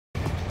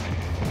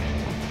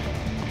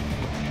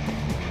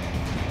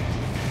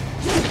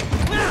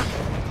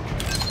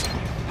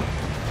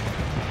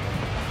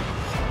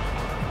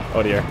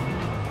foot here.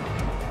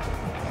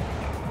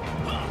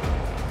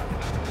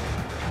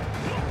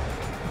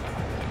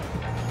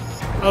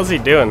 How's he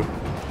doing?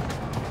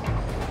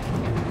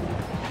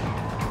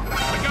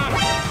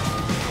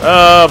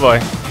 Oh boy.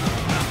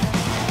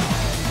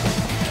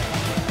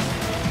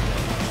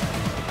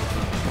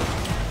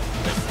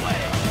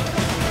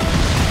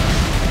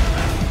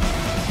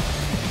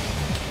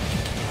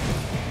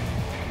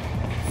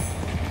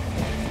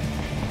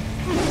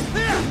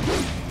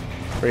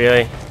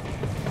 Really?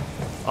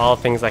 All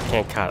things I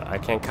can't cut. I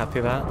can't cut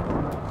through that?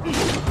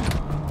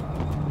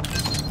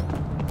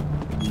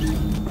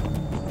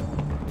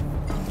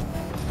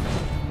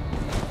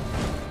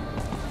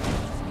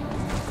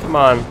 Come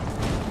on.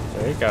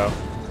 There you go.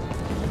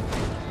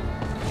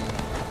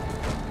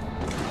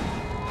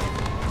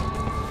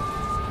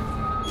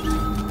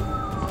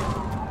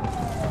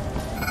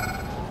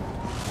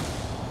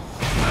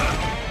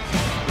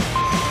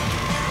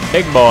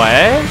 Big boy,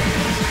 eh?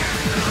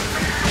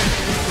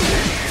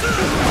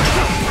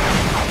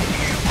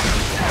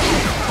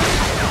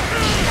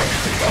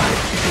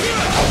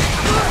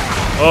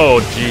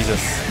 Oh,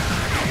 Jesus.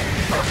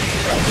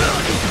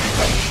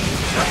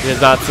 He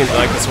does not seem to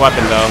like this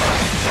weapon, though.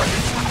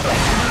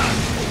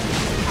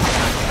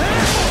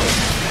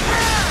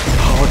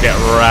 Oh, get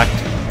wrecked.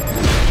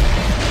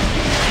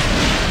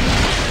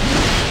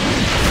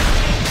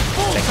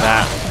 Take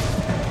that.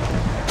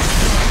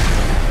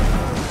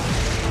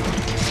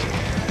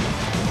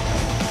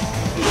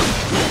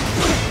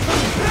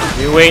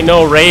 You ain't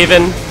no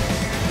raven.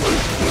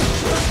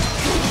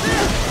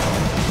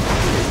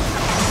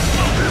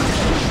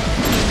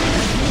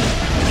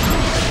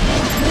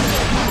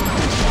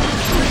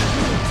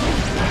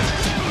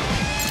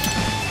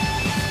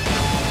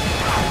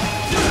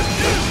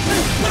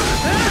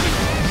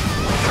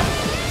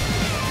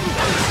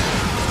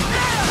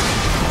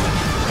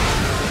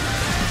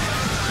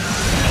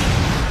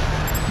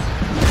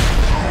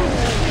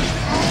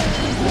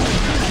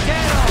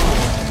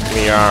 Give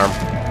me your arm.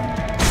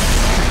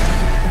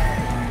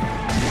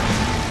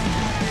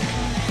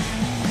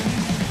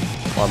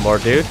 One more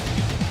dude.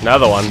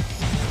 Another one.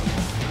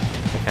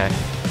 Okay.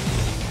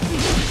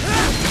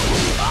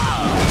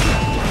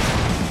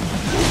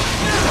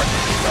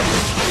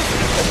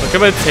 Look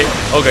at him take.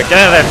 Okay, get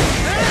out of there.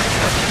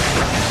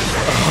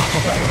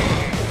 Oh.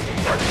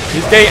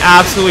 He's getting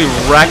absolutely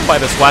wrecked by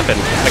this weapon.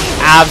 Like,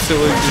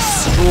 absolutely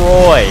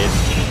destroyed.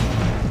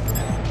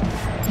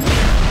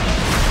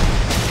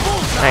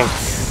 Thanks.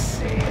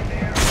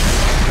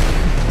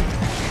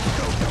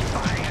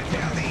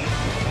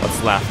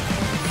 What's left?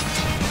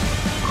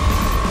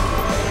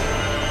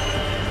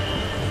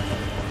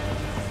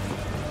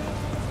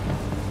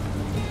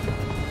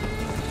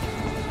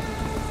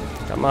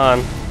 Come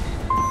on.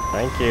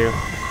 Thank you.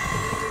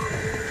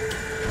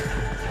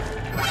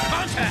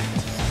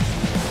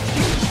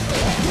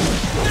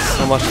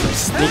 So much for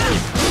sneaky.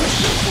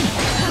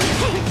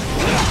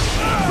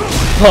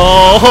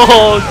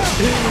 Oh!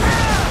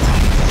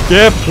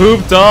 Get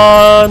pooped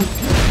on!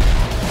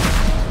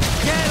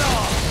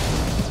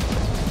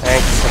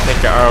 Thanks, I'll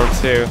take your arm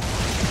too.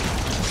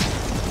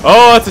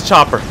 Oh, it's a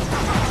chopper.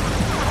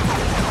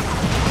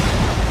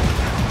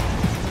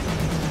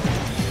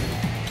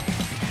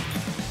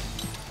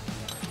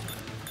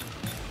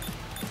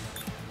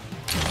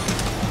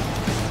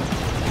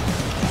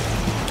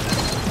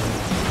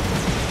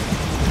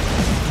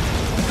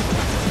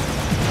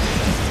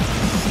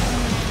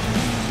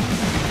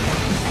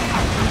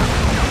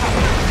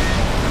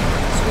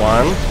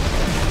 One,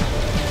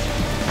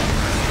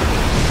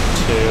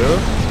 two.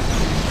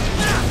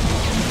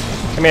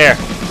 Come here.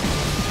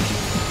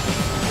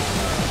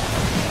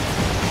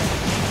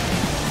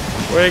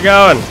 Where are you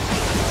going?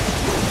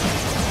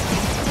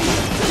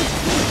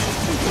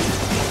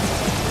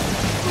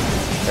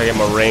 Gotta get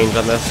more range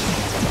on this.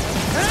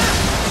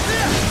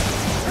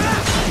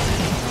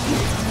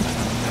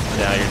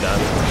 Yeah, you're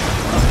done.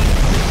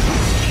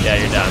 Yeah,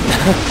 you're done.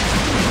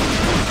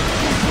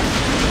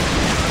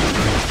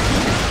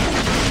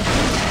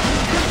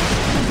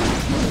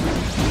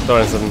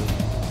 Throwing some.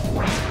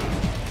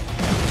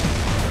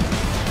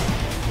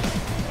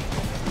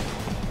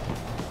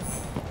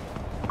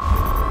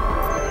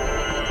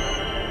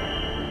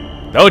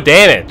 No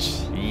damage.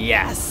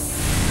 Yes.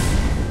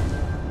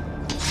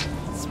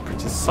 It's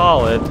pretty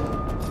solid.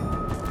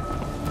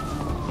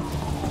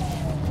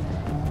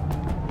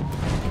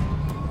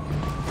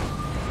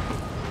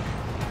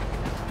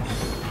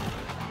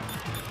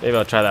 Maybe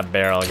I'll try that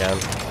barrel again.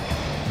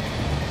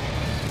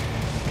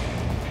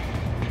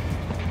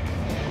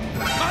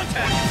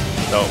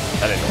 No,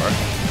 that didn't work.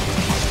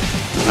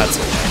 That's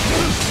okay.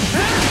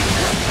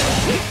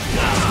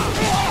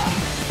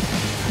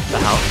 The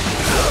hell?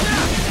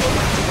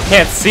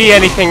 Can't see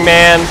anything,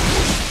 man.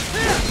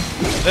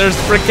 There's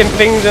freaking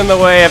things in the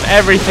way of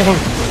everything.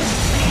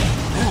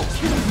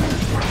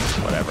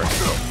 Whatever.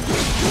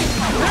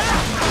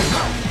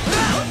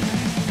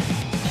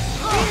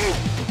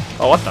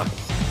 Oh, what the?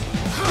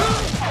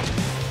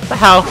 What the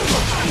hell?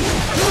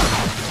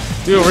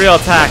 Do a real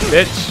attack,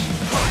 bitch.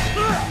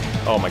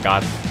 Oh my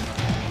god.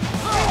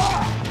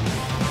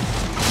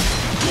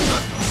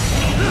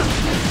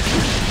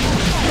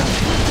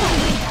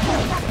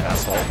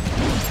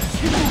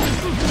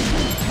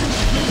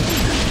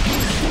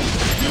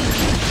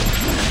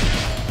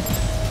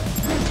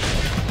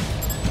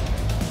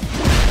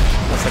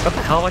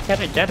 hell? Why can't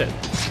I get it?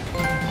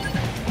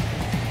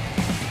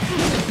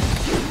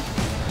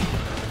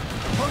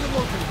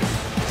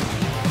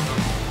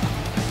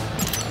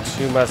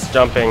 Too much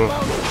jumping.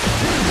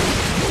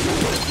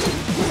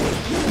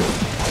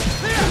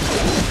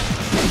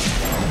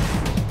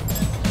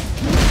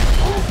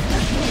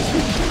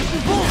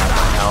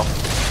 Ow.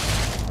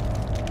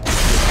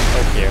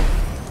 Thank you.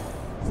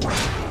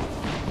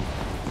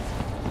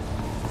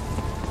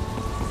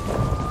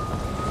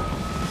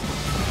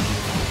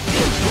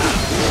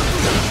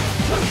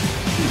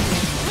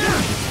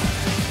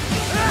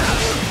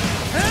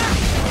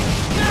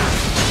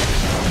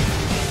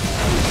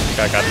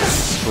 I got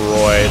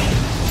destroyed.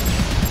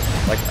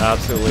 Like,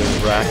 absolutely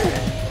wrecked.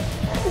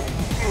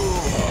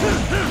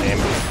 Oh, damn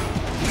it.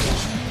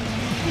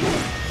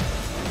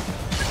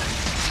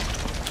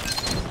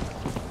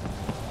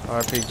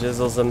 RP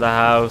Jizzle's in the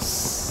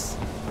house.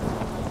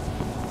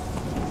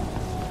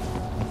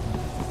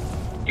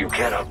 You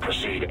cannot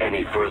proceed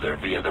any further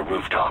via the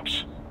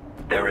rooftops.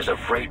 There is a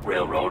freight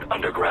railroad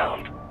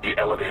underground. The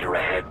elevator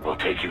ahead will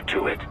take you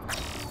to it.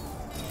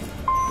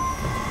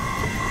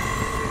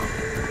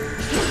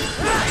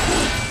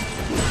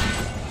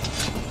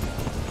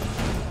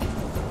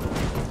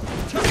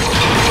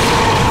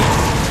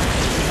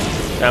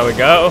 There we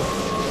go.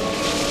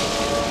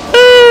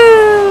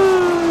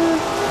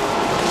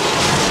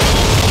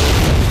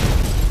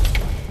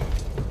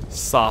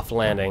 Soft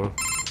landing.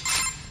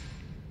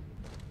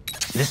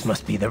 This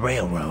must be the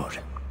railroad.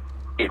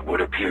 It would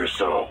appear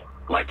so.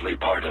 Likely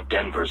part of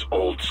Denver's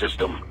old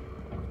system.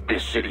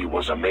 This city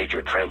was a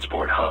major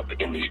transport hub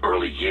in the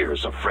early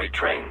years of freight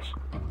trains.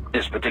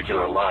 This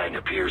particular line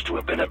appears to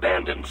have been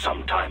abandoned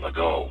some time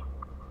ago.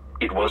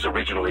 It was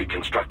originally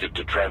constructed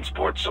to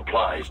transport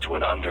supplies to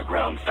an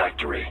underground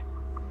factory.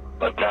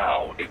 But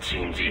now, it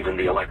seems even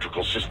the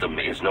electrical system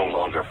is no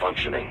longer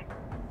functioning.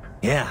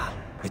 Yeah,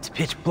 it's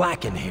pitch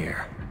black in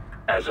here.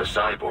 As a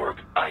cyborg,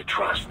 I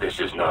trust this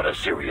is not a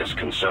serious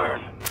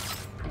concern.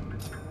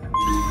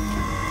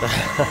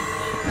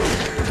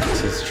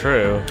 This is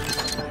true.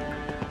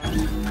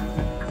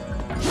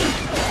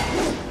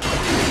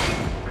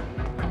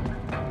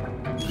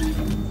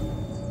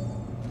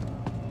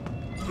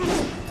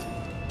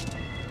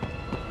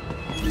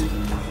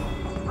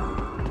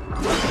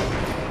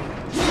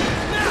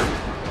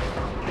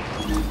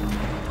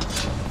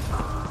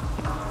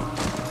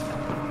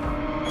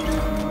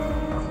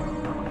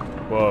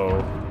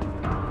 Whoa.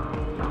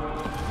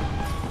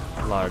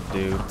 A lot of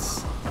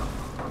dudes.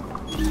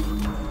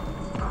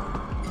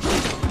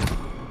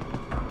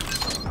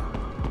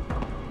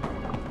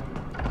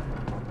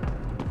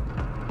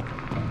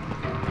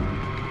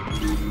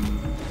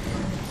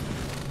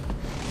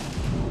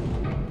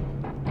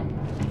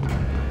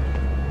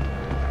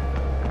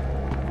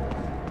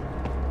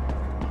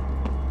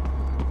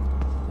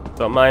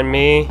 Don't mind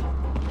me.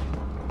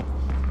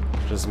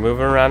 Just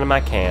moving around in my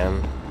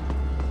can.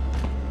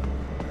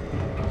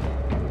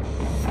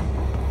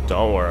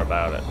 Don't worry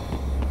about it.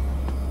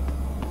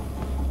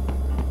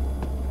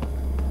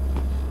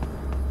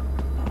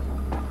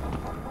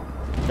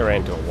 I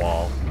ran into a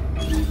wall.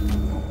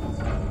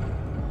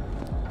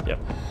 Yep.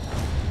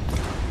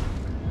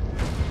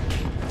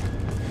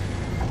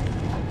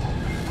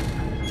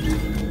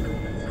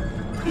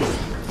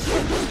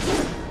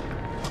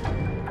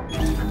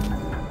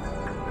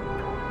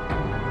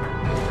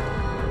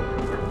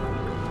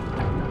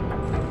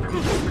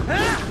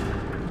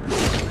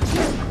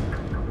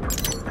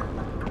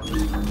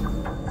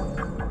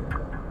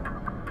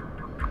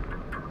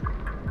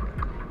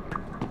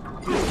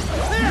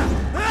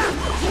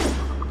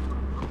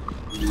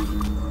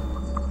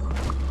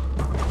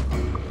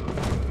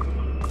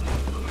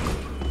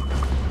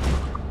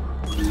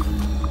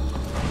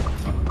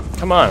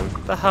 Come on,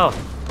 what the hell?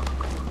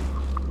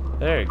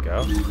 There you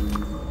go.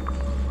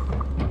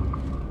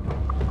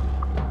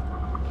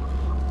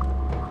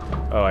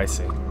 Oh, I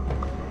see.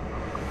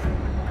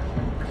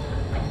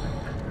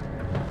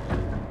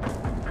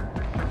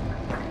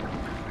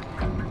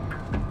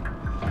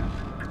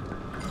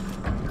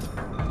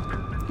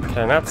 Can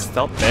I not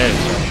stealth? There you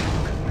go.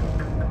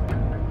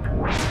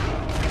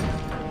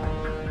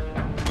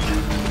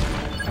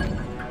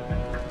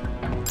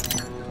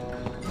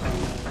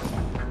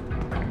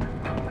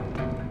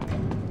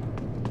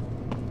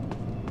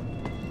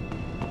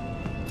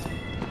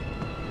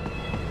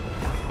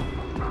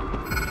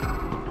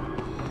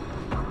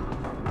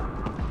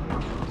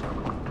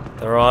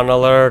 They're on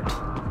alert.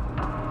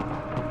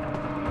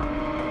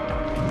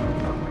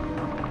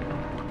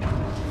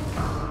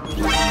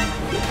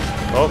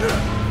 Oh.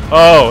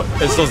 Oh,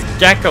 it's those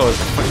geckos.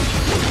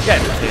 You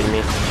gotta be kidding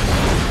me.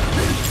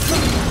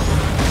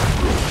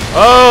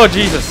 Oh,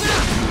 Jesus.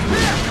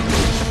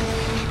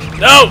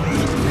 No!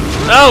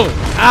 No!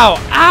 Ow!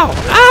 Ow!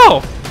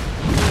 Ow!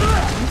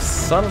 You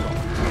son of a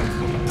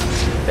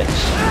bitch.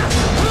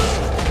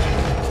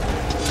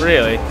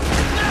 Really?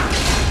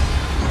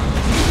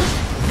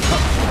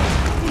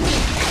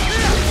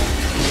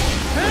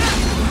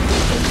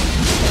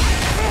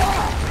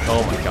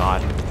 Oh my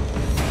god.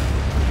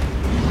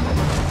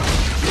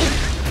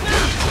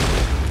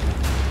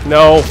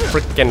 No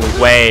freaking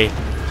way.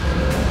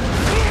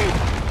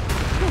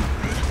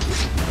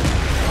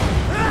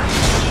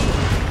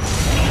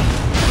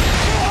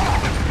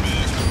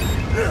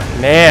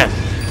 Man.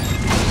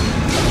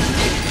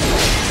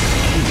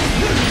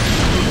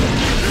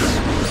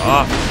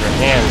 Off your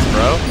hands,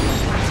 bro.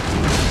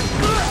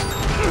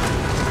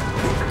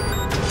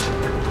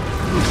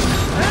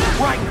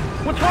 Right!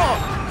 What's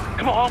wrong?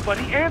 Come on,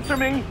 buddy, answer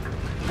me!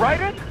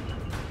 Raiden?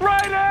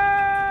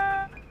 Raiden!